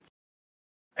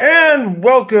And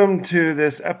welcome to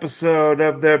this episode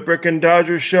of the Brick and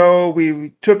Dodger Show.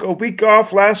 We took a week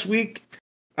off last week.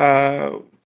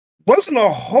 Wasn't a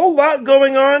whole lot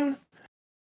going on,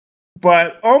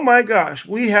 but oh my gosh,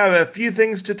 we have a few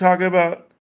things to talk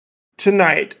about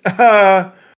tonight.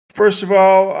 First of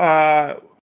all, I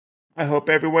hope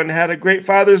everyone had a great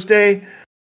Father's Day.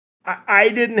 I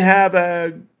didn't have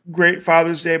a great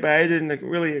Father's Day, but I didn't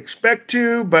really expect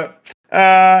to. But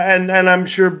and I'm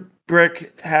sure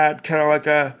Brick had kind of like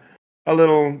a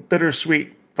little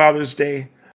bittersweet Father's Day.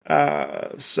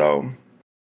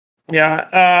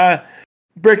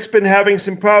 Brick's been having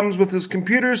some problems with his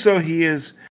computer, so he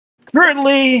is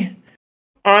currently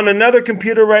on another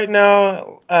computer right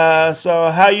now.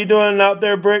 So how you doing out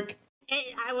there, Brick?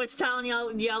 Hey, I was telling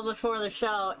y'all before the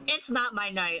show, it's not my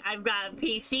night. I've got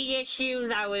PC issues.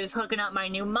 I was hooking up my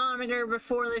new monitor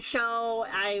before the show.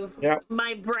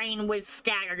 My brain was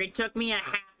scattered. It took me a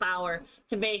half hour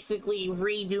to basically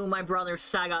redo my brother's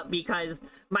setup because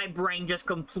my brain just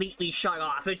completely shut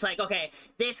off. It's like, okay,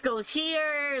 this goes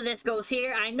here,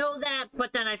 I know that,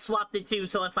 but then I swapped it too,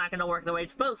 so it's not going to work the way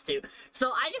it's supposed to.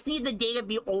 So I just need the day to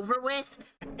be over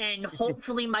with, and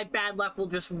hopefully my bad luck will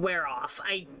just wear off.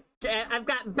 I've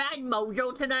got bad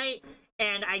mojo tonight,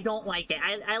 and I don't like it.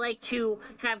 I like to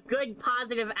have good,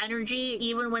 positive energy,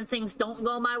 even when things don't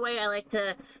go my way. I like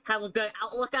to have a good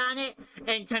outlook on it,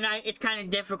 and tonight it's kind of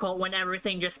difficult when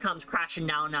everything just comes crashing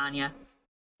down on you.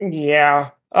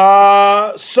 Yeah.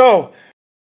 So,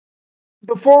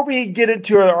 before we get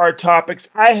into our topics,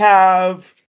 I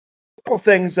have a couple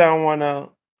things I want to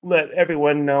let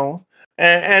everyone know,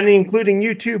 and including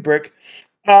you too, Brick.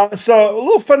 So a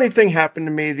little funny thing happened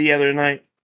to me the other night.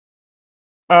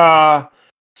 I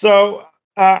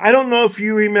don't know if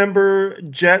you remember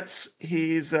Jets.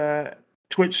 He's a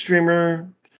Twitch streamer,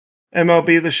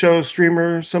 MLB The Show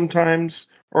streamer sometimes,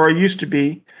 or used to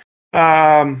be.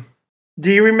 Do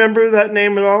you remember that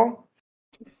name at all?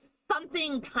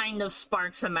 Something kind of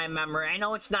sparks in my memory. I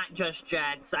know it's not just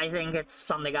Jets. I think it's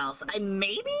something else.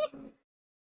 Maybe?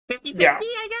 50-50, yeah.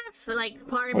 I guess? Like,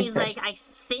 part of me is like, I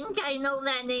think I know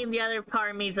that name. The other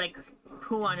part of me is like,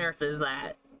 who on earth is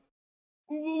that?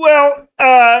 Well,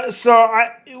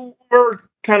 we're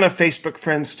kind of Facebook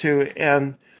friends too,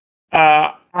 and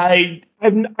I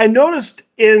noticed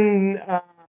in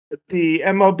the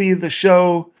MLB The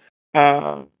Show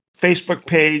Facebook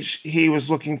page, he was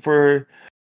looking for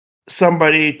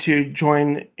somebody to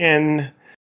join in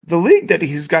the league that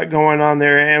he's got going on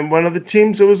there, and one of the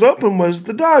teams that was open was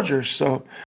the Dodgers. So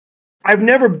I've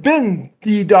never been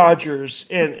the Dodgers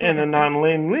in a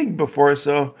non-lane league before,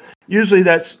 so usually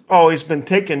that's always been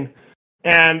taken.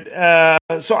 And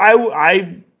so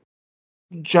I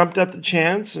jumped at the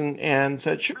chance and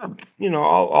said, sure,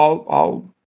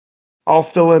 I'll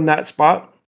fill in that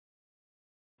spot.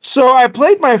 So I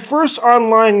played my first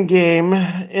online game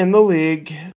in the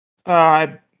league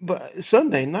Sunday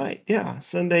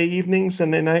evening,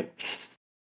 Sunday night.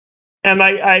 And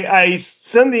I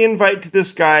send the invite to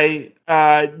this guy.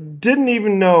 Didn't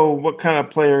even know what kind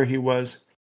of player he was.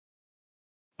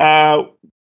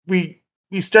 We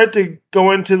start to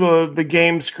go into the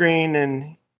game screen,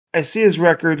 and I see his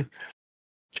record.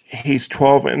 He's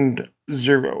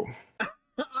 12-0.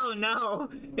 Oh no!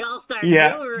 Y'all start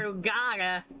Guru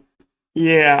Gaga.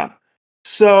 Yeah.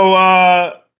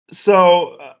 So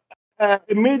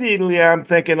immediately I'm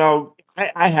thinking, oh,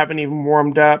 I haven't even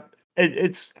warmed up.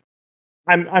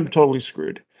 I'm totally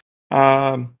screwed.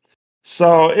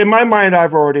 So in my mind,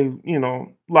 I've already,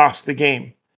 lost the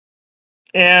game.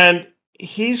 And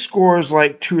he scores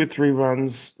like 2 or 3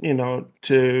 runs,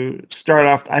 to start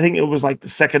off. I think it was like the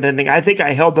second inning. I think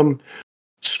I held them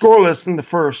scoreless in the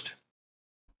first.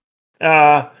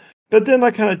 But then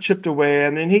I kind of chipped away,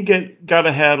 and then he got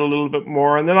ahead a little bit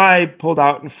more, and then I pulled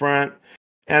out in front,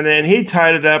 and then he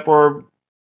tied it up or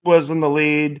was in the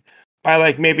lead by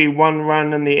like maybe 1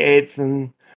 run in the 8th,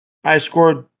 and I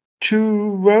scored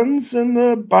 2 runs in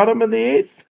the bottom of the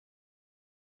 8th.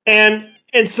 And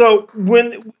so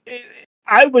when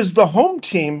I was the home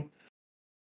team,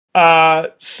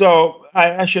 so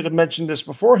I should have mentioned this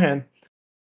beforehand,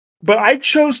 but I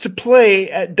chose to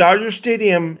play at Dodger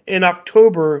Stadium in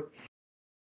October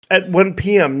at 1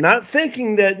 p.m., not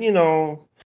thinking that,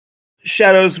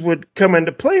 shadows would come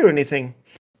into play or anything.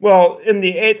 Well, in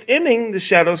the 8th inning, the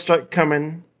shadows start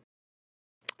coming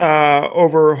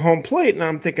over home plate, and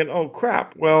I'm thinking, oh,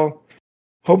 crap. Well,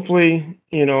 hopefully,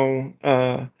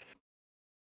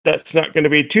 that's not going to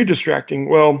be too distracting.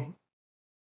 Well,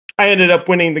 I ended up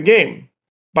winning the game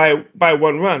by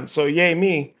 1 run, so yay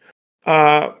me.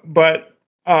 But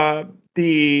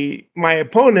my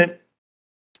opponent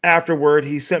afterward,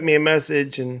 he sent me a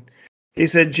message and he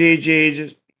said, GG,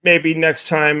 just maybe next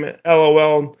time,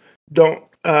 LOL, don't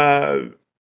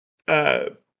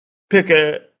pick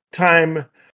a time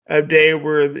of day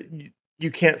where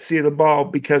you can't see the ball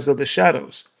because of the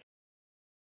shadows.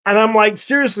 And I'm like,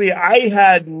 seriously, I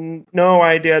had no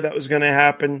idea that was going to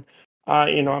happen.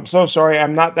 I'm so sorry.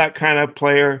 I'm not that kind of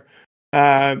player.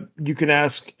 You can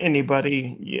ask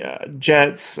anybody,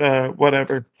 Jets,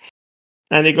 whatever.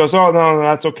 And he goes, oh, no,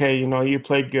 that's okay. You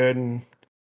played good.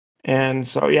 And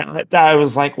so, yeah, I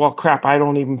was like, well, crap, I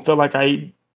don't even feel like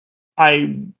I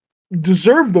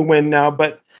deserve the win now.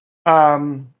 But,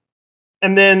 and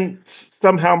then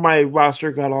somehow my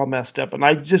roster got all messed up and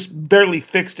I just barely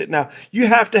fixed it. Now, you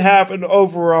have to have an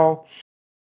overall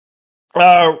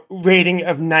rating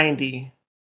of 90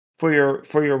 for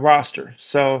your roster.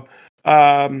 So,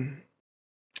 I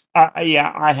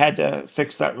had to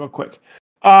fix that real quick.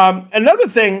 Another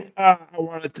thing I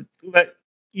wanted to let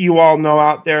you all know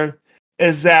out there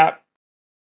is that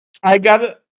I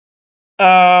got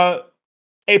a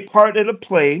part in a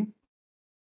play.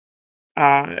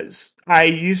 I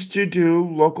used to do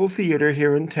local theater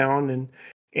here in town,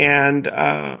 and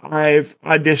I've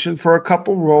auditioned for a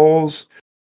couple roles.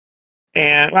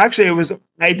 And actually,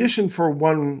 I auditioned for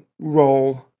one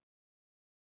role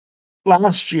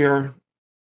last year.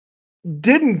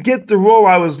 Didn't get the role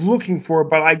I was looking for,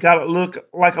 but I got it look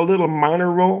like a little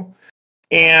minor role.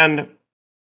 And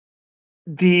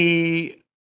the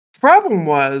problem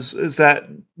is that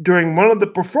during one of the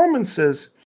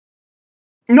performances,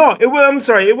 I'm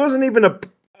sorry, it wasn't even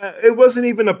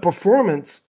a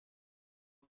performance.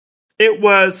 It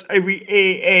was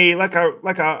a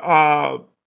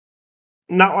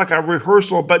not like a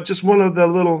rehearsal, but just one of the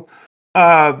little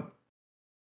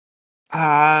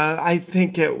I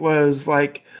think it was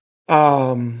like it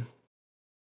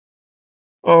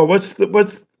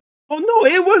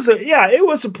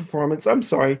was a performance. I'm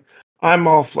sorry. I'm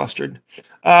all flustered.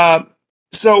 It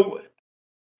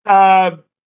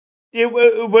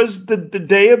was the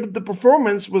day of the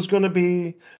performance was going to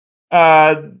be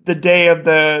the day of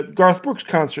the Garth Brooks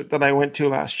concert that I went to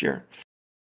last year.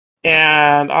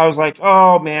 And I was like,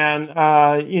 oh man,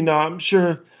 I'm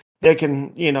sure they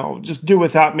can, just do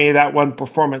without me that one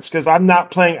performance because I'm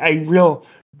not playing a real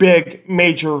big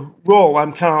major role.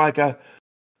 I'm kind of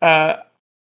like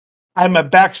I'm a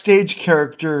backstage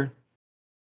character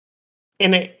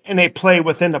in a play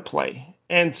within a play.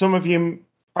 And some of you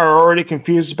are already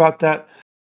confused about that.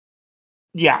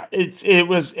 Yeah, it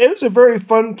was a very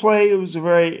fun play. It was a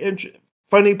very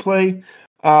funny play.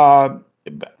 I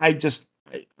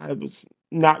was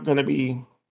not going to be.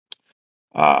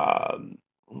 I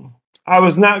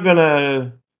was not going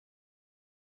to.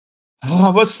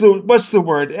 What's the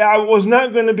word? I was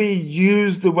not going to be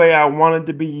used the way I wanted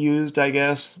to be used, I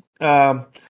guess. I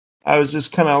was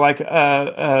just kind of like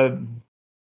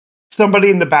somebody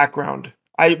in the background.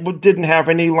 I didn't have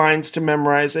any lines to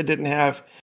memorize. I didn't have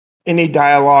any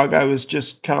dialogue. I was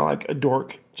just kind of like a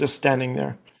dork, just standing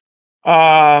there.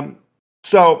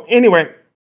 So anyway,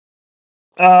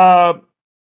 so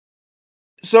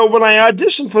when I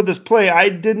auditioned for this play, I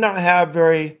did not have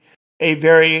a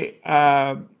very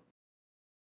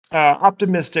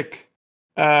optimistic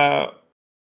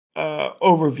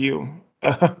overview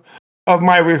of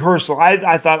my rehearsal.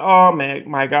 I thought, oh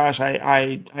my gosh,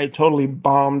 I totally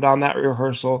bombed on that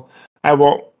rehearsal. I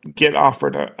won't get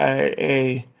offered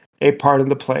a part in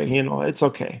the play. It's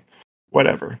okay,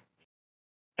 whatever.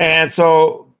 And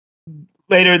so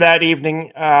later that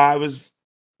evening, I was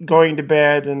going to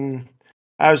bed and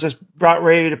I was just about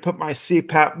ready to put my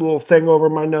CPAP little thing over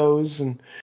my nose,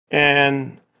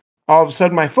 and all of a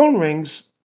sudden my phone rings,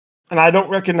 and I don't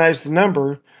recognize the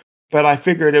number, but I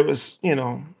figured it was,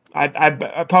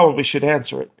 I probably should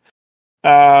answer it.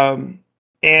 And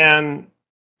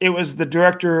it was the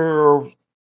director or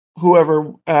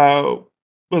whoever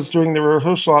was doing the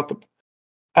rehearsal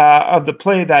of the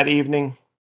play that evening,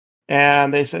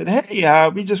 and they said, "Hey,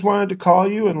 we just wanted to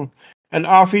call you and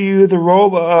offer you the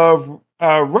role of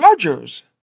Rogers."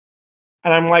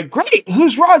 And I'm like, "Great,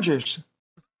 who's Rogers?"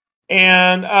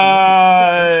 And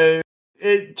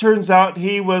it turns out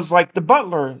he was like the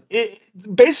butler.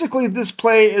 Basically, this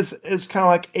play is kind of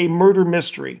like a murder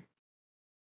mystery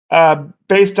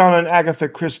based on an Agatha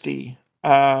Christie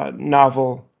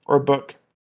novel or book.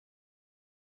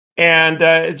 And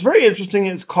it's very interesting.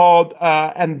 It's called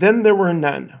And Then There Were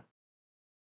None.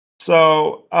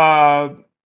 So at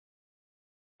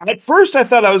first I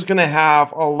thought I was going to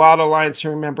have a lot of lines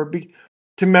to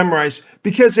memorize,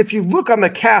 because if you look on the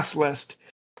cast list,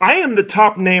 I am the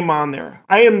top name on there.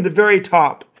 I am the very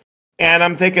top. And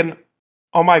I'm thinking,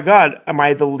 oh my God, am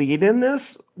I the lead in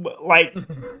this? Like,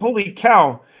 holy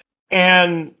cow.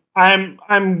 And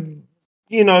I'm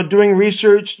doing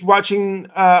research, watching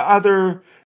other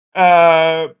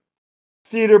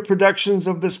theater productions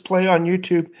of this play on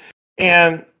YouTube,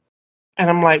 and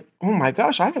I'm like, oh my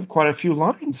gosh, I have quite a few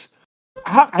lines.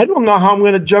 I don't know how I'm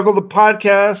going to juggle the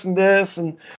podcast and this,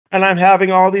 and I'm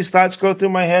having all these thoughts go through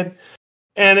my head,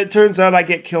 and it turns out I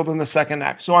get killed in the second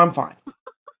act, so I'm fine.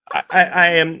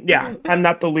 I am, yeah, I'm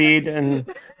not the lead, and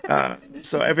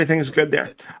so everything's good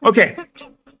there. Okay,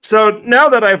 so now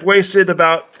that I've wasted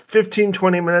about 15,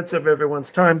 20 minutes of everyone's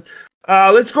time,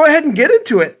 let's go ahead and get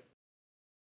into it.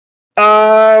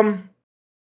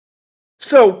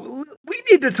 So we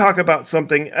need to talk about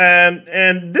something,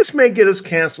 and this may get us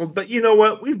canceled, but you know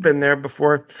what? We've been there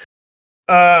before.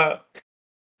 People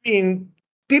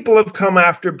have come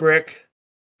after Brick,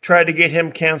 tried to get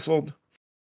him canceled.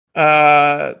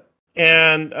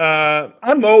 And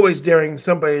I'm always daring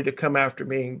somebody to come after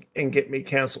me and get me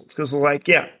canceled, because they're like,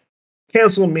 yeah,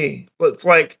 cancel me. It's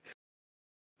like,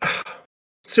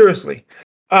 seriously.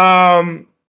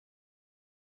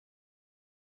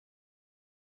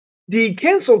 The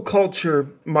cancel culture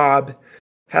mob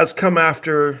has come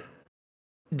after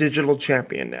Digital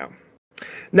Champion now.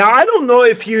 Now, I don't know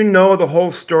if you know the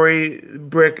whole story,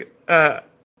 Brick,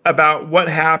 about what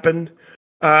happened.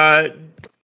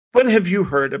 What have you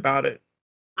heard about it?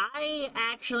 I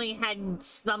actually had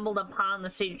stumbled upon the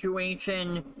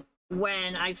situation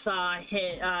when I saw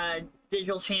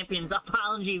Digital Champion's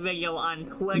apology video on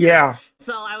Twitter. Yeah.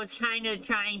 So I was kind of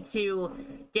trying to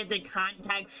get the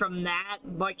context from that,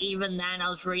 but even then I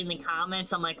was reading the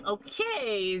comments, I'm like,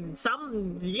 okay,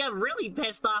 you're really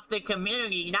pissed off the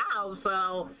community now,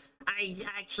 so I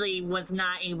actually was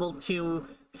not able to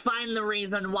find the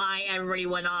reason why everybody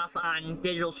went off on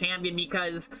Digital Champion,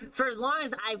 because for as long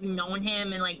as I've known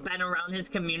him and like been around his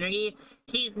community,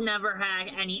 he's never had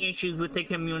any issues with the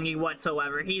community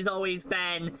whatsoever. He's always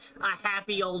been a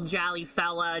happy old jolly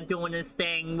fella doing his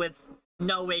thing with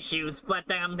no issues. But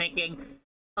then I'm thinking,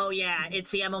 oh yeah,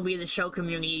 it's the MLB The Show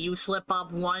community. You slip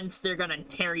up once, they're gonna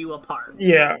tear you apart.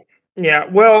 Yeah.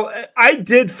 Well, I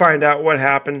did find out what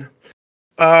happened.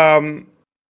 And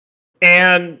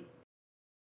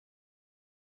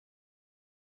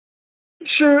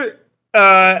sure,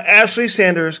 Ashley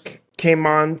Sanders came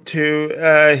on to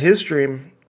his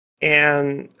stream,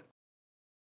 and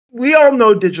we all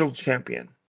know Digital Champion.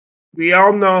 We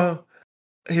all know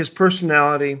his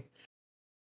personality.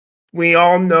 We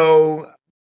all know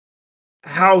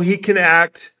how he can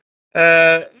act,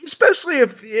 especially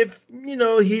if he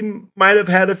might have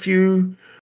had a few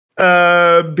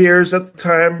beers at the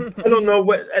time. I don't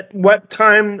know at what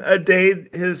time a day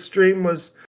his stream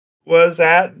was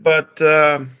at, but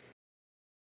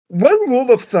one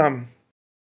rule of thumb: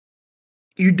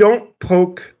 you don't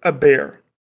poke a bear.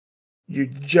 You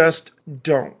just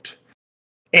don't.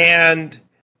 And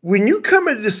when you come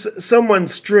into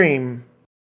someone's stream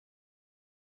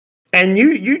and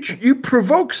you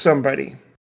provoke somebody,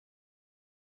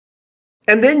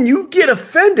 and then you get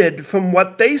offended from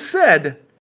what they said,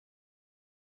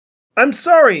 I'm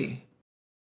sorry,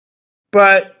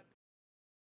 but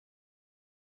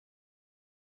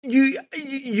you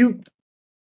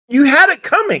had it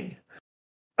coming.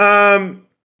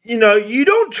 You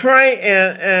don't try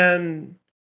and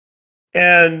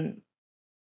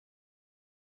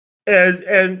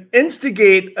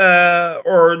instigate,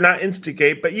 or not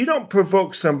instigate, but you don't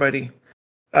provoke somebody.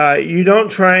 You don't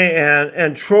try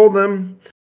and troll them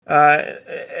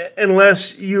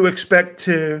unless you expect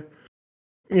to,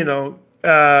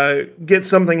 get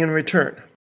something in return.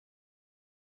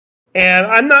 And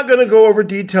I'm not going to go over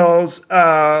details.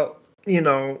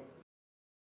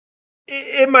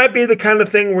 It might be the kind of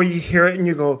thing where you hear it and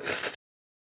you go,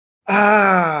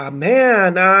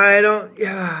 man, there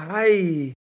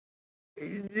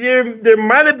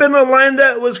might have been a line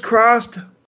that was crossed,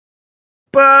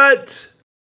 but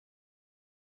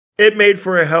it made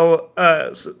for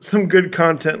some good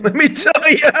content, let me tell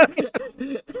you.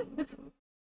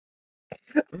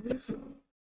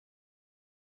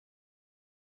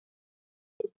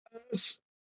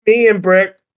 Me and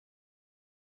Brick,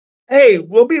 hey,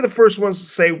 we'll be the first ones to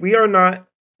say we are not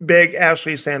big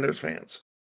Ashley Sanders fans,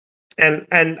 and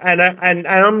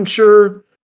I'm sure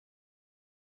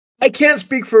I can't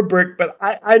speak for Brick, but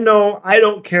I know, I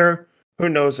don't care who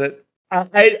knows it.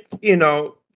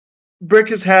 Brick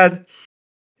has had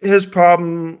his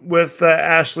problem with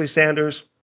Ashley Sanders,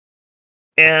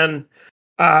 and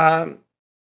I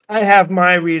have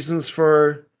my reasons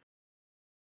for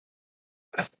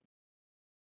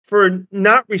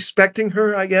not respecting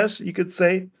her, I guess you could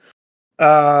say.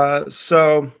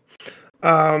 So,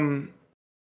 I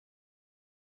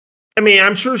mean,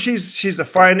 I'm sure she's a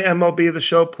fine MLB The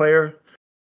Show player.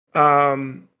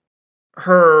 Her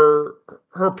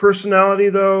personality,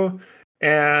 though,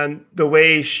 and the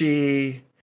way she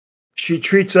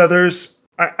treats others,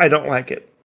 I don't like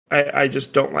it. I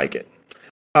just don't like it.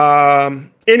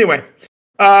 Anyway,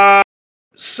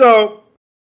 so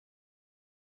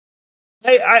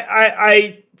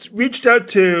I reached out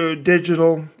to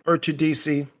Digital or to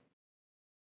DC.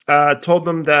 Told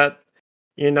them that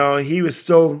he was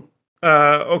still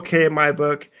okay in my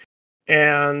book,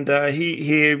 and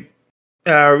he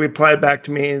replied back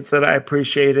to me and said I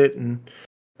appreciate it, and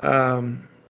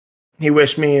he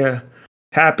wished me a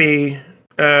happy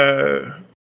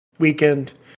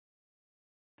weekend.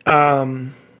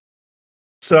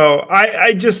 So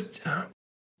I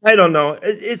don't know.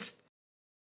 It's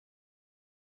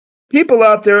people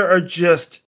out there are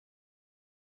just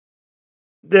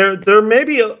they're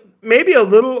maybe a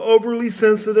little overly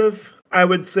sensitive, I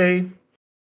would say.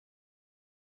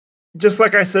 Just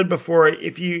like I said before,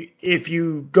 if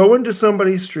you go into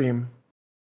somebody's stream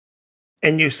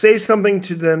and you say something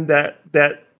to them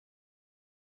that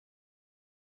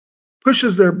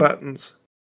pushes their buttons,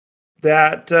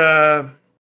 that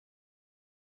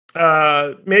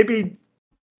maybe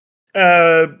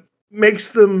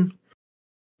makes them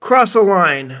cross a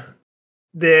line,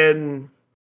 then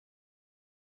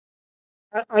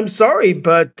I'm sorry,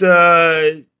 but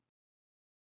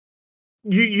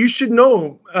you should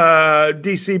know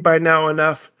DC by now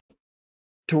enough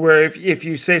to where if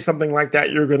you say something like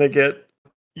that, you're gonna get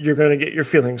your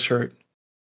feelings hurt,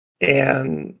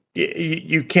 and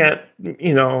you can't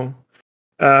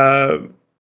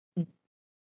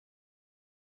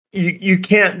you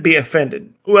can't be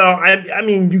offended. Well, I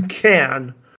mean you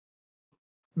can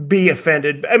be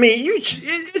offended. I mean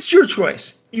it's your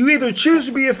choice. You either choose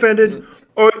to be offended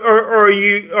or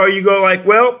you go like,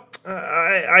 well,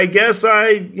 I guess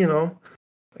I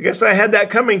had that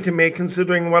coming to me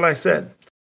considering what I said.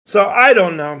 So I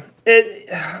don't know.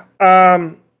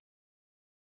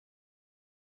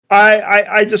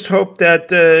 I just hope that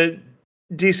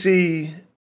DC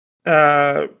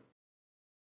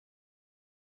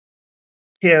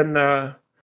can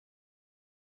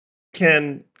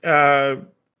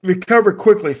recover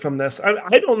quickly from this.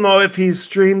 I don't know if he's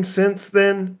streamed since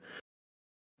then.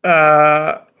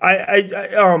 Oh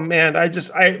man,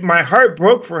 my heart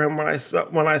broke for him when I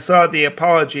saw the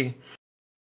apology.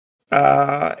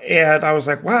 And I was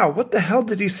like, wow, what the hell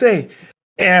did he say?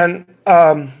 And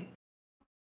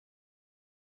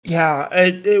yeah,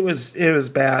 it was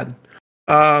bad.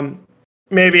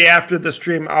 Maybe after the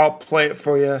stream I'll play it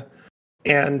for you,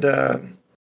 and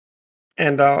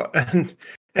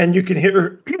you can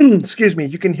hear excuse me,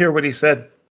 you can hear what he said.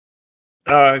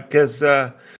 Because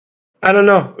I don't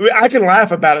know. I can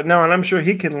laugh about it now, and I'm sure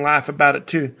he can laugh about it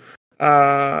too.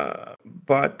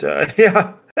 But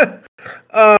yeah.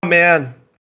 Oh man.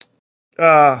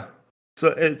 So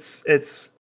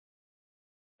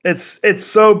it's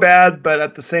so bad, but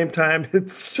at the same time,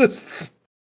 it's just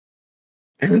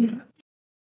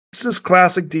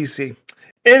classic DC.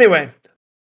 Anyway,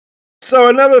 so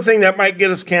another thing that might get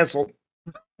us canceled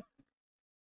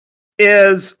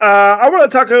is I want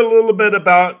to talk a little bit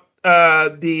about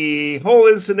the whole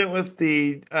incident with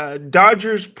the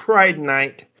Dodgers Pride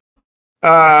Night.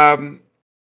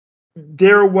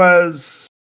 There was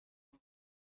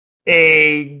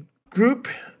a group,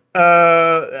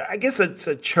 I guess it's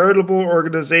a charitable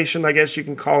organization, I guess you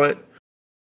can call it,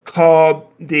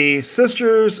 called the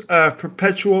Sisters of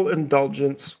Perpetual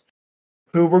Indulgence,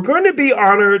 who were going to be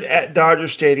honored at Dodger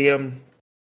Stadium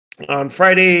on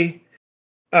Friday,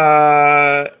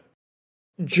 June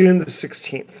the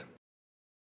 16th.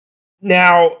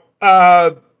 Now,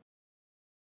 the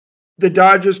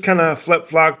Dodgers kind of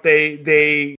flip-flopped.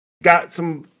 They got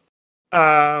some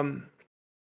there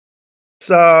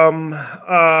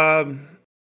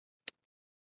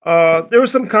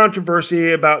was some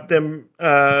controversy about them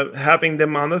having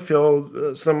them on the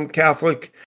field. Some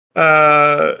Catholic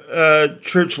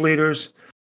church leaders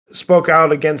spoke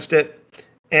out against it,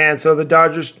 and so the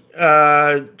Dodgers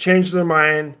changed their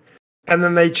mind, and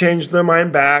then they changed their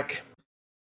mind back.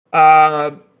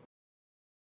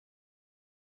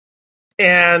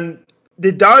 And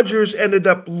the Dodgers ended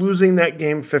up losing that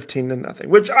game 15-0,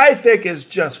 which I think is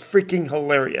just freaking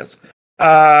hilarious.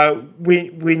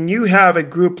 When you have a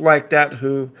group like that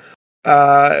who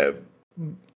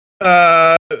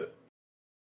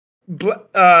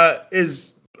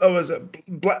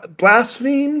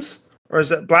blasphemes, or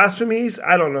is it blasphemies?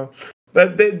 I don't know,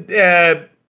 but they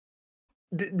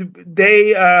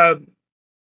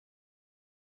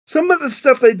some of the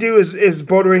stuff they do is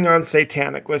bordering on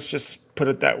satanic. Let's just put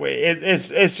it that way.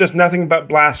 It's just nothing but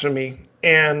blasphemy,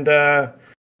 and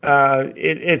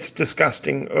it's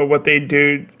disgusting what they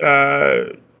do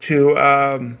to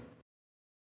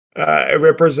a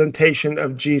representation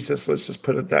of Jesus. Let's just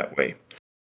put it that way.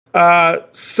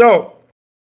 So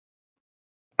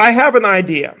I have an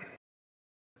idea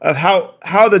of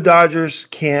how the Dodgers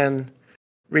can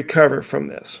recover from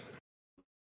this.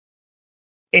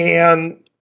 And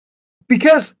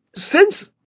because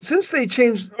since they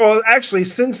changed,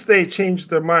 since they changed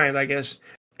their mind, I guess,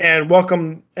 and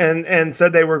welcome and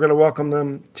said they were going to welcome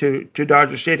them to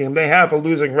Dodger Stadium, they have a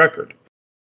losing record.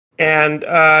 And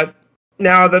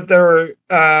now that their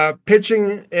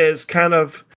pitching is kind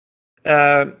of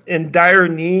in dire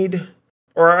need,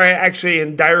 or actually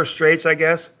in dire straits, I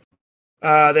guess,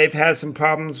 they've had some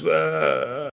problems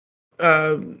with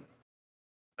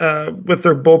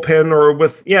their bullpen, or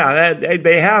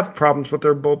they have problems with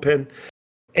their bullpen,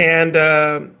 and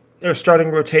their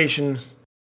starting rotation.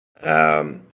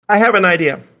 I have an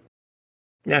idea.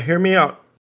 Now, hear me out.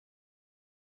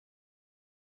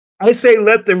 I say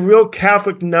let the real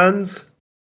Catholic nuns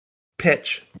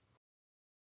pitch.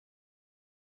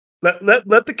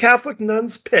 Let the Catholic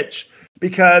nuns pitch,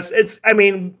 because it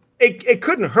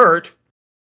couldn't hurt.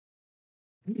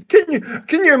 Can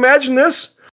you imagine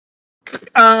this?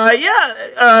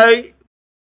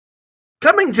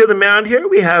 Coming to the mound here,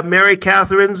 we have Mary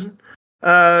Catherine's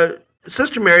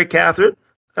sister, Mary Catherine.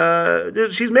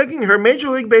 She's making her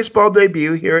Major League Baseball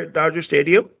debut here at Dodger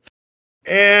Stadium.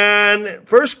 And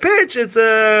first pitch, it's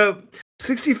a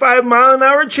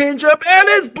 65-mile-an-hour changeup, and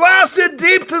it's blasted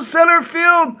deep to center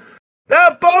field.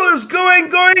 That ball is going,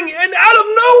 and out of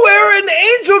nowhere, an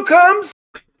angel comes,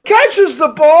 catches the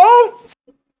ball.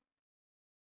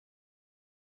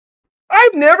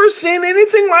 I've never seen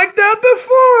anything like that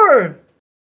before.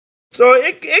 So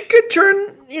it could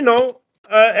turn,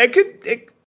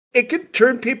 it could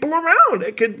turn people around.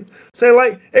 It could say,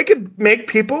 like, it could make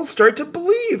people start to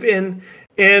believe in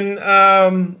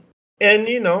religion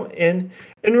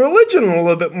a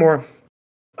little bit more.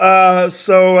 And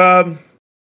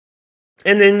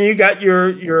then you got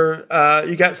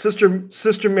you got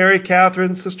Sister Mary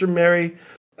Catherine, Sister Mary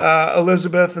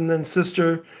Elizabeth, and then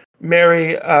Sister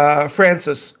Mary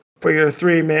Francis for your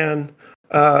 3-man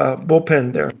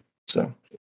bullpen there. So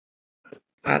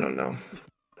I don't know.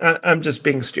 I'm just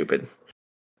being stupid.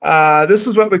 This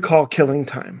is what we call killing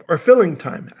time, or filling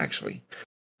time, actually,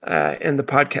 in the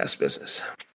podcast business.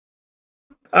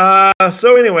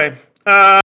 So anyway,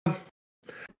 now,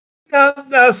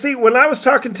 see, when I was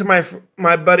talking to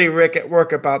my buddy Rick at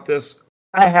work about this,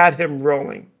 I had him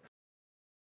rolling.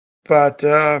 But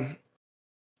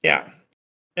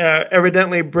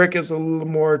evidently Brick is a little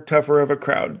more tougher of a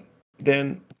crowd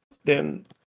than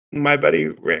my buddy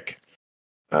Rick.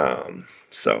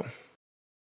 So,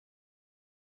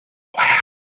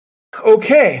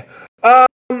 okay.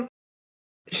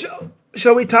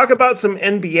 Shall we talk about some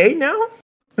NBA now?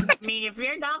 I mean, if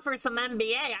you're down for some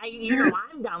NBA,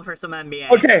 I'm down for some NBA.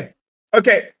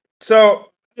 Okay.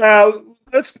 So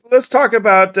let's talk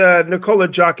about Nikola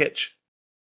Jokic.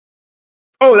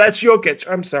 Oh, that's Jokic.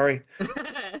 I'm sorry.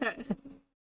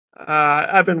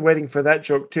 I've been waiting for that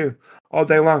joke too all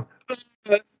day long.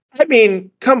 I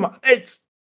mean, come on, it's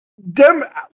Denver.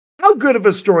 How good of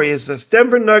a story is this?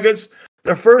 Denver Nuggets,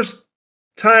 the first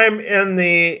time in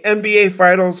the NBA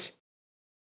Finals,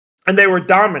 and they were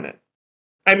dominant.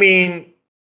 I mean,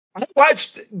 I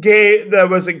watched Game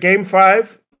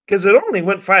 5? Because it only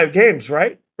went 5 games,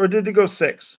 right? Or did it go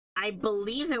 6? I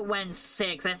believe it went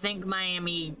 6. I think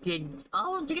Miami did.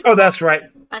 Oh, did it go 5? That's right.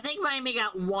 I think Miami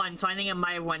got 1, so I think it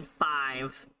might have went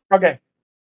 5. Okay.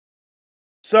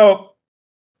 So,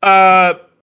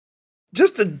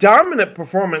 just a dominant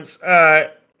performance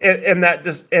in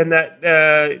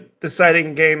that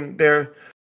deciding game there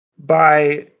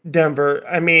by Denver.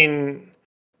 I mean,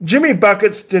 Jimmy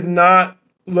Buckets did not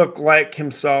look like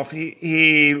himself.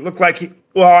 He looked like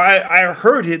I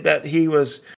heard that he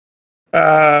was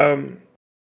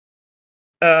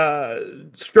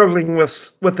struggling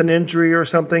with an injury or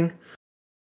something.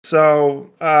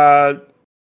 So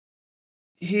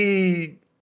he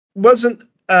wasn't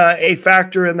a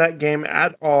factor in that game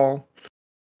at all.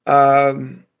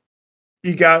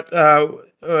 You got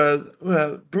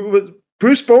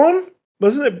Bruce Bowen?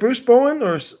 Wasn't it Bruce Bowen,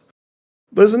 or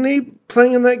wasn't he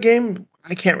playing in that game?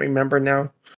 I can't remember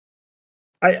now.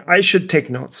 I should take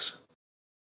notes.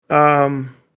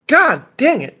 God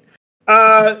dang it!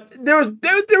 There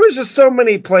was just so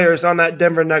many players on that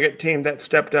Denver Nugget team that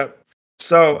stepped up.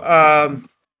 So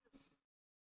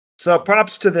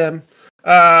props to them.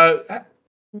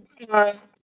 Uh,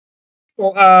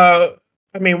 well,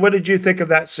 I mean, what did you think of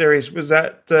that series? Was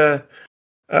that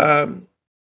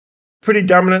pretty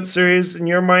dominant series in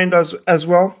your mind as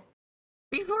well?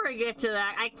 Before I get to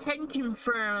that, I can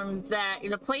confirm that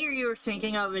the player you were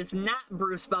thinking of is not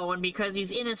Bruce Bowen because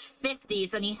he's in his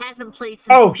 50s and he hasn't played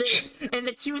since in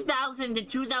the 2000 to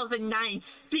 2009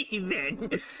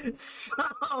 season.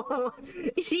 So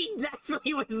he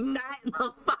definitely was not in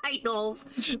the finals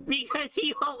because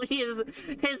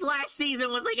his last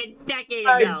season was like a decade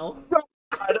ago.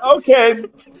 Okay.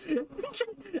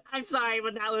 I'm sorry,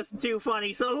 but that was too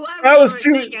funny. So whoever that was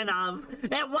thinking of,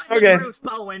 it wasn't Bruce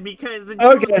Bowen because the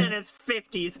dude was in his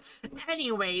 50s.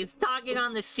 Anyways, talking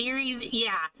on the series,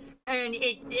 yeah, and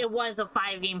it was a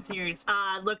 5-game series.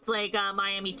 Looked like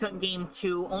Miami took game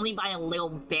 2 only by a little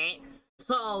bit.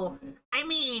 So, I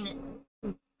mean,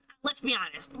 let's be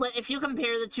honest. If you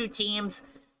compare the two teams,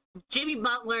 Jimmy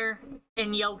Butler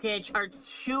and Jokic are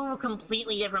two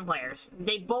completely different players.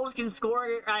 They both can score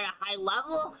at a high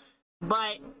level,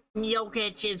 but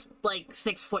Jokic is like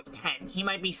 6'10". He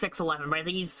might be 6'11", but I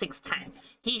think he's 6'10".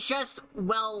 He's just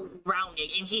well-rounded,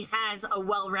 and he has a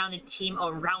well-rounded team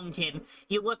around him.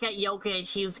 You look at Jokic,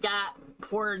 he's got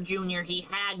Porter Jr., he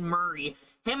had Murray.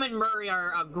 Him and Murray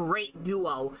are a great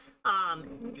duo.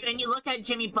 And you look at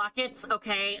Jimmy Buckets,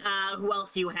 okay, who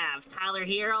else do you have? Tyler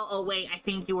Hero? Oh, wait, I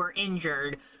think you were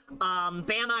injured. Bam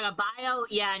Adebayo?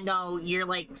 Yeah, no, you're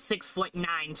like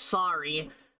 6'9",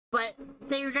 sorry. But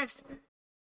they're just...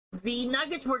 The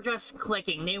Nuggets were just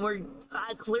clicking. They were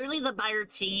clearly the better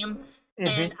team,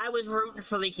 and I was rooting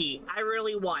for the Heat. I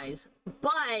really was.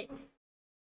 But...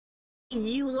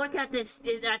 you look at this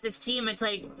team, it's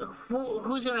like,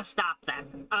 who's gonna stop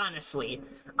them? Honestly,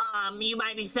 you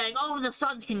might be saying, "Oh, the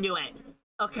Suns can do it."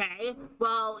 Okay,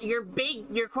 well, your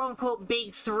quote unquote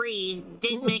big three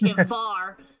didn't make it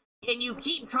far, and you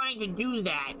keep trying to do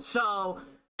that. So,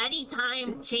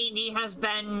 anytime KD has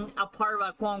been a part of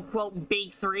a quote unquote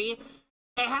big three,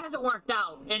 it hasn't worked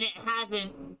out, and it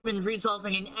hasn't been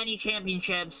resulting in any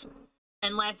championships.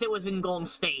 Unless it was in Golden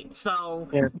State. So,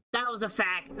 that was a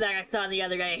fact that I saw the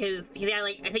other day. He had,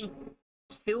 like, I think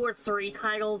 2 or 3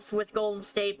 titles with Golden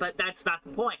State, but that's not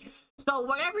the point. So,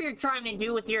 whatever you're trying to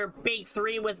do with your big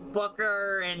three with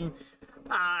Booker and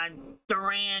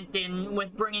Durant and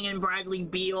with bringing in Bradley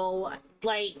Beal,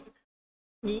 like,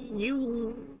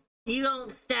 you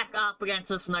don't stack up against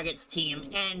this Nuggets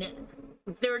team. And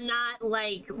they're not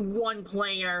like one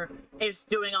player is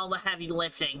doing all the heavy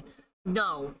lifting.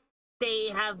 No. They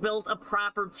have built a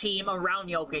proper team around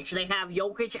Jokic. They have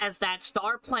Jokic as that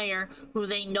star player who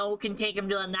they know can take him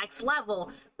to the next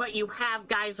level, but you have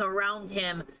guys around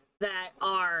him that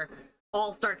are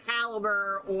all-star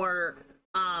caliber or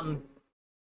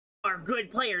are good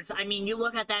players. I mean, you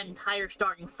look at that entire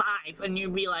starting 5 and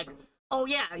you'd be like, oh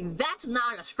yeah, that's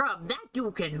not a scrub. That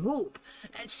dude can hoop.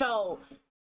 And so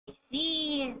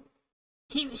he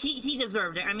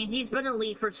deserved it. I mean, he's been in the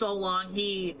league for so long.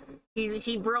 He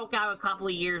broke out a couple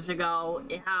of years ago.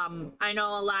 I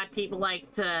know a lot of people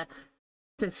like to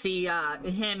see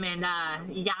him and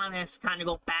Giannis kind of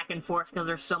go back and forth because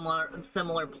they're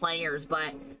similar players.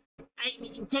 But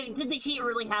did the Heat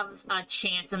really have a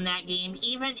chance in that game?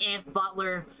 Even if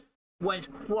Butler was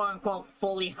quote unquote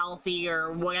fully healthy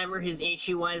or whatever his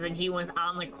issue was, and he was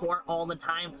on the court all the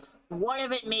time, what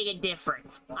if it made a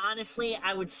difference? Honestly,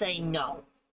 I would say no.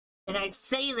 And I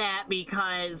say that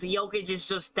because Jokic is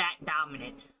just that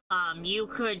dominant. You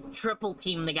could triple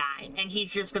team the guy, and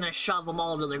he's just gonna shove them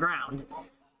all to the ground.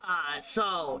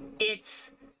 So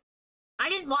it's... I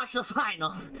didn't watch the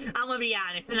final, I'm gonna be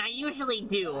honest, and I usually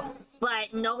do.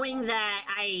 But knowing that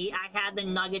I had the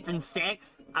Nuggets in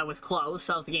 6, I was close,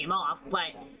 so it's the game off.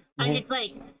 But I'm just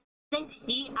like, the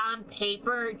Heat on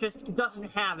paper just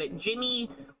doesn't have it. Jimmy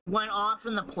went off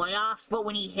in the playoffs, but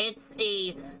when he hits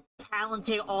a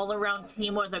talented all-around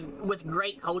team with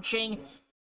great coaching,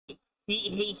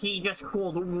 he just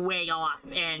cooled way off.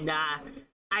 And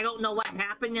I don't know what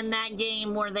happened in that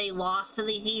game where they lost to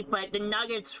the Heat, but the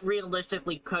Nuggets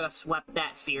realistically could have swept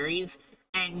that series,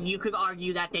 and you could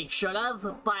argue that they should have.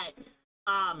 But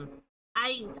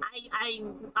in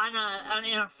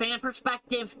a fan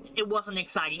perspective, it wasn't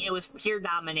exciting. It was pure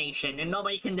domination, and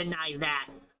nobody can deny that.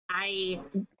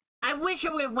 I wish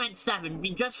it would have went 7,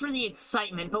 just for the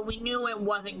excitement, but we knew it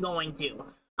wasn't going to.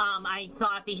 I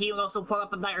thought that he would also put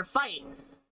up a better fight.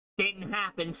 Didn't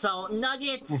happen. So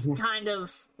Nuggets kind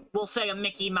of, we'll say, a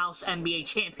Mickey Mouse NBA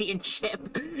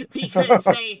championship because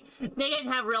they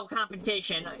didn't have real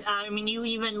competition. I mean, you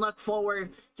even look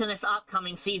forward to this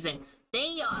upcoming season.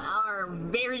 They are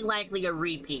very likely a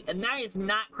repeat, and that is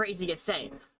not crazy to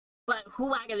say. but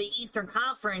who out of the Eastern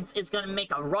Conference is going to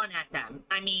make a run at them?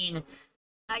 I mean,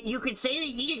 you could say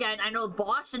the Heat again. I know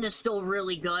Boston is still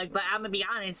really good, but I'm going to be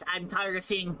honest, I'm tired of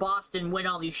seeing Boston win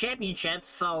all these championships,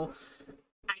 so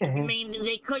I mean,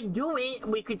 they could do it.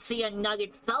 We could see a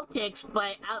Nuggets Celtics,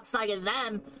 but outside of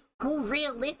them, who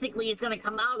realistically is going to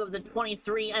come out of the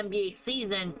 23 NBA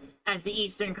season as the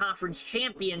Eastern Conference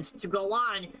champions to go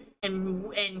on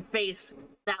and face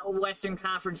that Western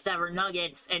Conference Denver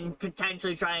Nuggets and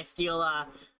potentially try to steal a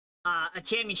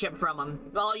championship from them?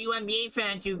 All you NBA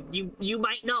fans, you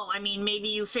might know. I mean, maybe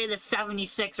you say the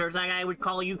 76ers, I would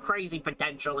call you crazy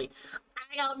potentially.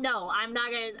 I don't know. I'm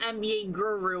not an NBA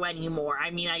guru anymore. I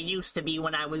mean, I used to be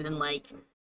when I was in, like,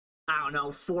 I don't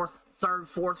know,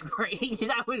 fourth grade.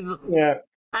 That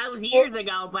was years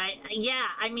ago, but yeah,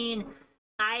 I mean,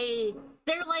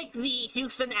 they're like the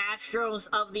Houston Astros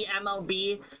of the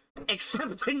MLB,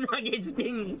 except the Nuggets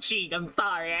didn't cheat. I'm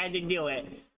sorry, I had to do it.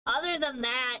 Other than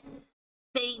that,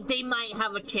 they might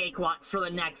have a cakewalk for the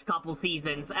next couple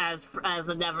seasons as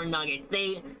the Denver Nuggets.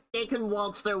 They can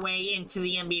waltz their way into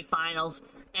the NBA Finals,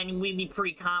 and we'd be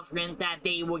pretty confident that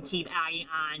they would keep adding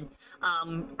on.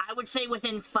 I would say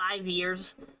within 5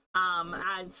 years,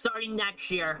 starting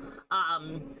next year,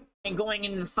 and going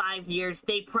into 5 years,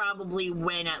 they probably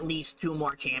win at least 2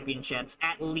 more championships.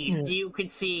 At least. You could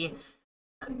see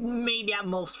maybe at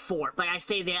most 4, but I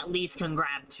say they at least can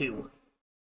grab 2.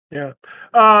 Yeah.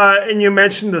 And you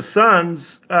mentioned the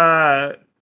Suns. Now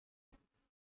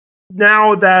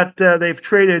that they've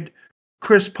traded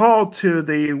Chris Paul to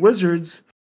the Wizards,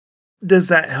 does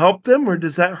that help them or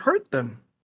does that hurt them?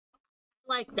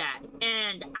 Like that,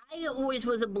 and I always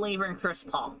was a believer in Chris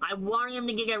Paul. I wanted him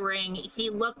to get a ring. He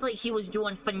looked like he was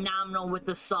doing phenomenal with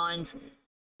the Suns,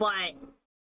 but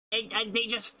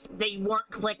they weren't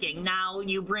clicking. Now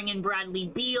you bring in Bradley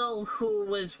Beal, who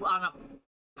was on a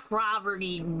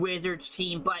poverty Wizards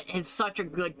team, but is such a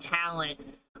good talent.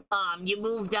 You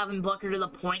move Devin Booker to the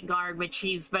point guard, which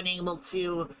he's been able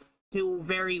to do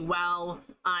very well.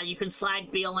 You can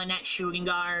slide Beal in at shooting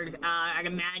guard. I'd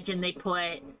imagine they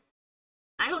put,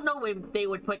 I don't know if they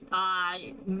would put,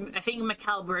 I think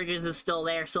Mikal Bridges is still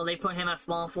there, so they put him at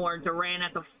small forward, Durant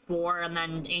at the 4, and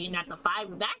then Ayton at the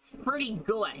 5. That's pretty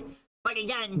good. But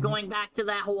again, going back to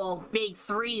that whole big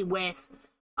 3 with,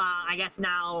 I guess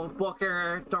now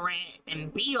Booker, Durant,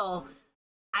 and Beal,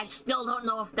 I still don't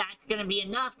know if that's going to be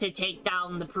enough to take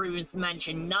down the previously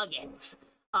mentioned Nuggets.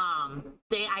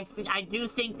 I do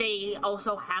think they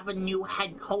also have a new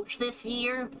head coach this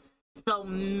year, so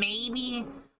maybe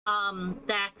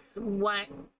that's what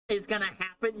is gonna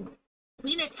happen.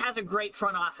 Phoenix has a great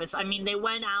front office. I mean, they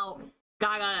went out,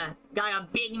 got a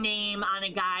big name on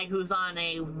a guy who's on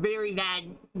a very bad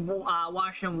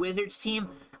Washington Wizards team.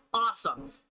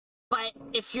 Awesome. But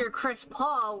if you're Chris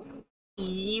Paul,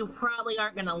 you probably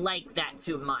aren't gonna like that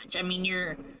too much. I mean,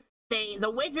 the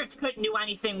Wizards couldn't do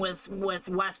anything with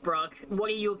Westbrook. What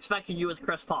do you expect to do with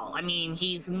Chris Paul? I mean,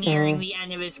 he's nearing the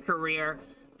end of his career.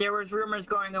 There was rumors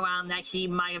going around that he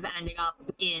might have ended up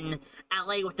in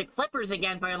LA with the Clippers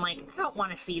again, but I'm like, I don't want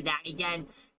to see that again.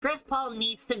 Chris Paul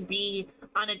needs to be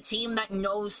on a team that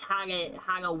knows how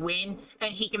to win,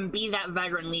 and he can be that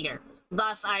veteran leader.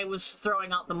 Thus, I was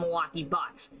throwing out the Milwaukee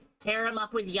Bucks. Pair him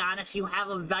up with Giannis, you have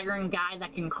a veteran guy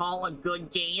that can call a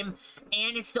good game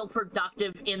and is still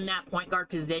productive in that point guard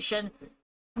position.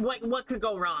 What could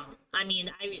go wrong? I mean,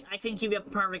 I think you'd be a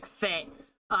perfect fit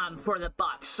for the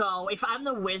Bucks. So if I'm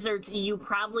the Wizards, you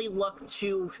probably look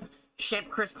to ship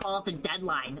Chris Paul at the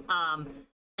deadline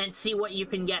and see what you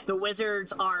can get. The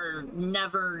Wizards are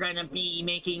never going to be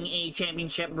making a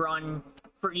championship run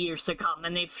for years to come,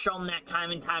 and they've shown that time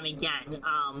and time again.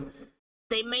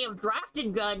 They may have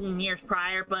drafted good in years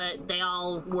prior, but they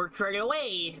all were traded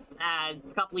away a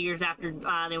couple of years after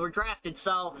they were drafted.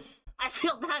 So I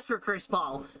feel bad for Chris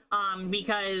Paul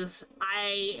because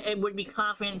I would be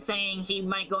confident saying he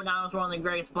might go down as one of the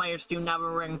greatest players to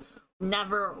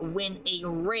never win a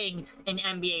ring in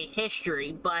NBA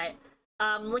history. But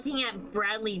looking at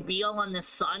Bradley Beal on the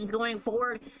Suns going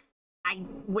forward, I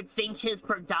would think his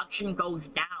production goes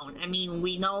down. I mean,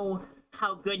 we know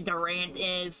how good Durant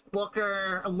is.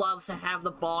 Booker loves to have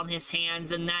the ball in his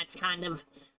hands, and that's kind of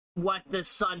what the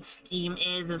Suns scheme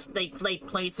is they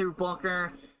play through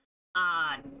Booker.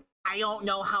 I don't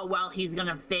know how well he's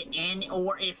gonna fit in,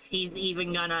 or if he's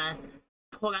even gonna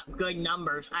put up good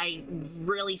numbers. I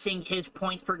really think his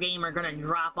points per game are gonna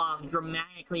drop off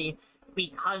dramatically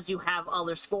because you have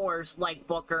other scorers like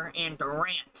Booker and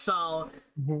Durant. So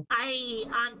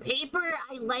on paper,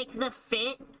 I like the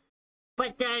fit,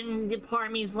 but then the part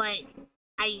of me is like,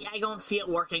 I don't see it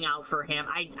working out for him.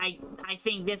 I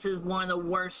think this is one of the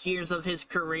worst years of his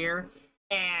career.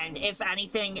 And if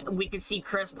anything, we could see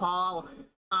Chris Paul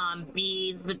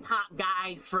be the top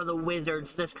guy for the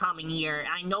Wizards this coming year.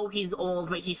 I know he's old,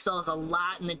 but he still has a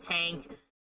lot in the tank.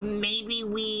 Maybe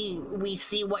we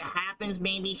see what happens.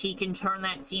 Maybe he can turn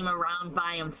that team around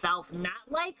by himself. Not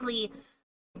likely,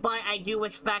 but I do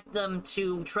expect them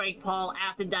to trade Paul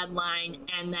at the deadline,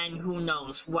 and then who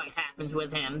knows what happens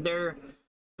with him. They're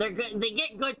good. They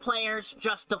get good players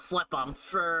just to flip them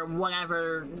for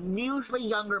whatever. Usually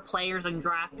younger players and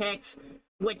draft picks,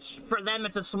 which for them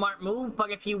it's a smart move.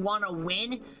 But if you want to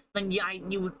win, then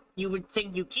you would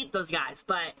think you keep those guys.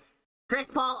 But Chris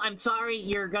Paul, I'm sorry,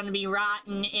 you're going to be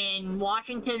rotten in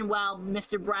Washington while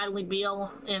Mr. Bradley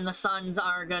Beal and the Suns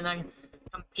are going to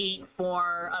compete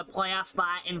for a playoff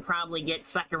spot and probably get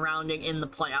second rounding in the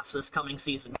playoffs this coming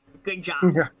season. Good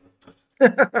job.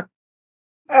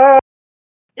 Yeah.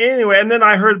 Anyway, and then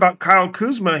I heard about Kyle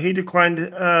Kuzma. He declined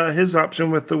his option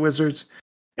with the Wizards,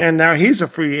 and now he's a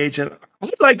free agent.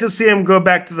 I'd like to see him go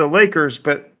back to the Lakers,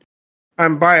 but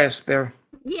I'm biased there.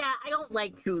 Yeah, I don't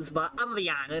like Kuzma. I'm gonna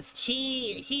be honest.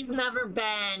 He's never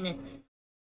been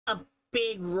a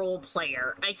big role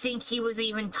player. I think he was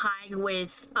even tied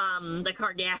with the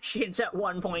Kardashians at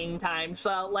one point in time.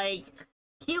 So like,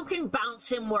 you can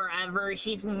bounce him wherever.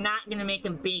 He's not gonna make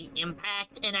a big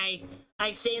impact. And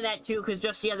I say that too because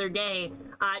just the other day,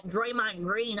 Draymond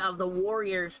Green of the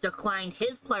Warriors declined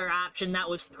his player option that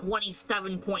was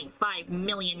 $27.5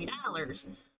 million.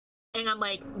 And I'm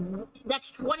like,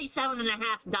 that's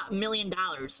 $27.5 million,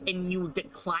 and you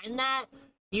decline that?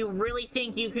 You really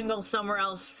think you can go somewhere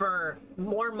else for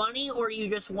more money, or you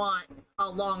just want a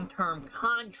long-term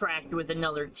contract with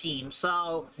another team?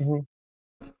 So,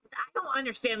 I don't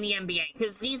understand the NBA,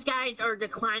 because these guys are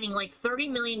declining like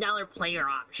 $30 million player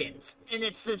options. And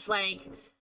it's just like,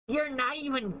 you're not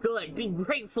even good. Be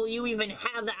grateful you even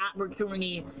have the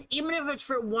opportunity, even if it's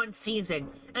for one season.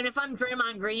 And if I'm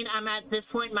Draymond Green, I'm at this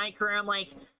point in my career, I'm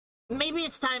like, maybe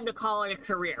it's time to call it a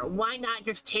career. Why not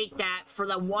just take that for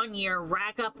the 1 year,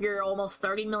 rack up your almost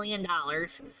 $30 million,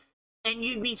 and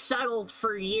you'd be settled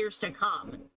for years to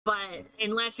come. But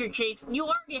unless you're chasing, you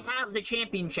already have the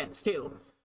championships too.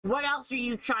 What else are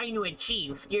you trying to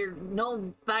achieve? You're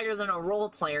no better than a role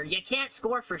player. You can't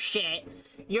score for shit.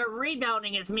 Your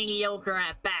rebounding is mediocre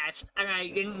at best.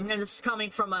 And this is coming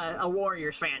from a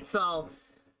Warriors fan. So,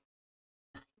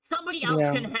 somebody else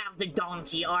can have the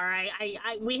donkey, alright?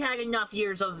 We had enough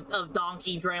years of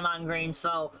donkey Draymond Green,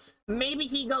 so maybe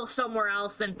he goes somewhere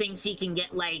else and thinks he can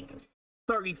get, like,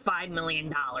 $35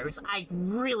 million. I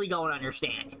really don't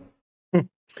understand.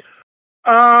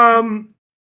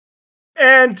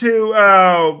 And to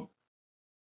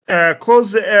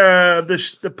close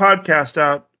the podcast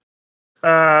out,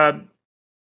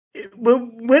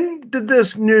 when did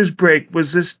this news break?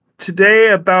 Was this today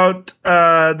about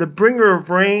the bringer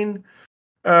of rain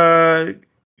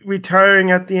retiring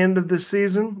at the end of the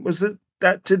season? Was it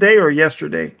that today or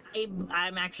yesterday?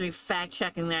 I'm actually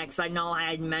fact-checking that because I know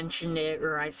I had mentioned it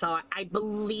or I saw it. I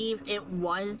believe it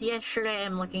was yesterday.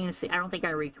 I'm looking to see. I don't think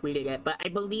I retweeted it, but I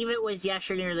believe it was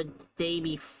yesterday or the day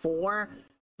before.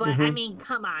 But, I mean,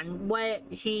 come on.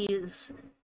 He's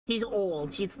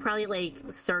old. He's probably like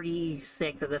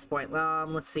 36 at this point.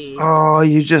 Let's see. Oh,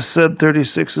 you just said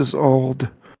 36 is old.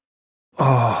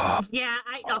 Oh. Yeah,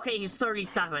 okay, he's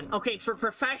 37. Okay, for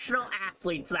professional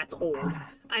athletes, that's old.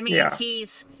 I mean,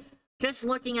 he's just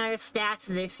looking at his stats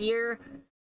this year.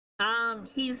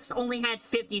 He's only had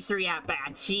 53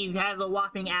 at-bats. He has a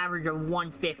whopping average of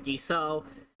 150, so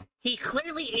he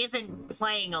clearly isn't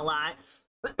playing a lot.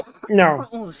 No.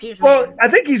 Oh, excuse me. Well, I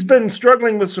think he's been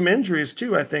struggling with some injuries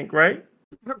too, I think, right?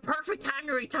 Perfect time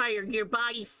to retire. Your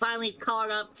body finally caught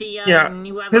up to you. Yeah,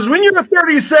 because when you're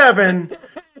 37,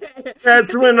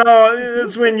 that's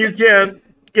when you can't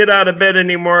get out of bed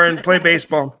anymore and play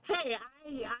baseball. Hey,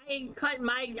 I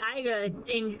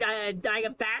got a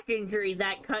back injury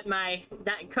that cut my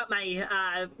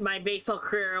my baseball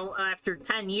career after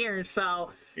 10 years.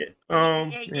 So it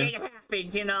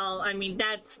happens, you know. I mean,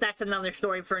 that's another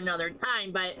story for another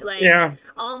time. But like,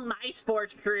 all my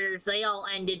sports careers, they all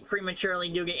ended prematurely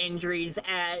due to injuries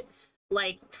at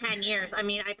like 10 years. I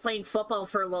mean, I played football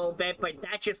for a little bit, but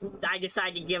I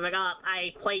decided to give it up.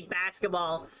 I played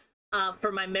basketball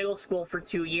for my middle school for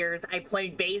 2 years. I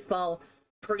played baseball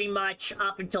pretty much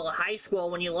up until high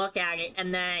school when you look at it,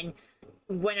 and then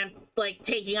when I'm like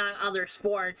taking on other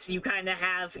sports, you kind of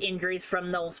have injuries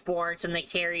from those sports and they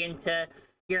carry into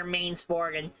your main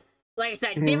sport. And Like I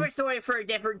said, different story for a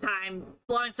different time.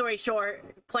 Long story short,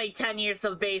 played 10 years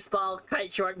of baseball,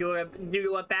 cut short due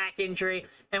to a back injury.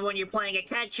 And when you're playing a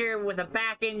catcher with a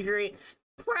back injury,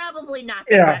 probably not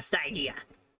the best idea.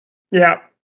 Yeah.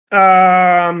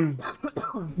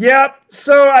 Yep.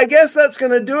 So I guess that's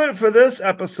going to do it for this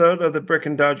episode of the Brick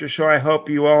and Dodger Show. I hope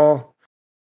you all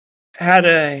had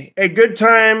a good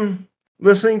time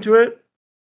listening to it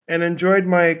and enjoyed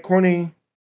my corny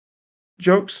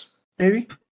jokes, maybe.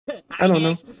 I don't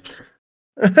know.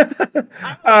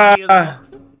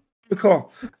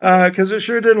 Cool. Because it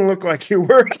sure didn't look like you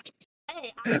were.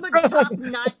 Hey, I'm a tough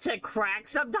nut to crack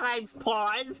sometimes,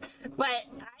 pause. But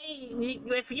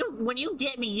when you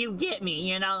get me, you get me.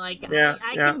 You know, like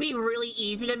I can be really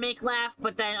easy to make laugh,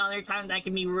 but then other times I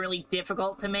can be really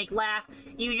difficult to make laugh.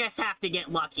 You just have to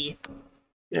get lucky.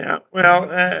 Yeah,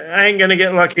 well, I ain't gonna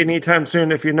get lucky anytime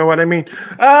soon, if you know what I mean.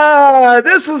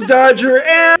 This is Dodger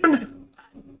and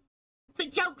the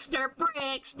jokester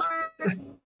Brickster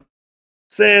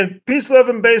saying peace, love,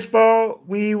 and baseball.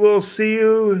 We will see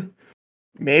you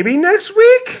maybe next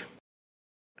week.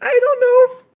 I don't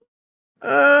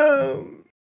know.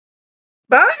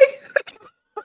 Bye.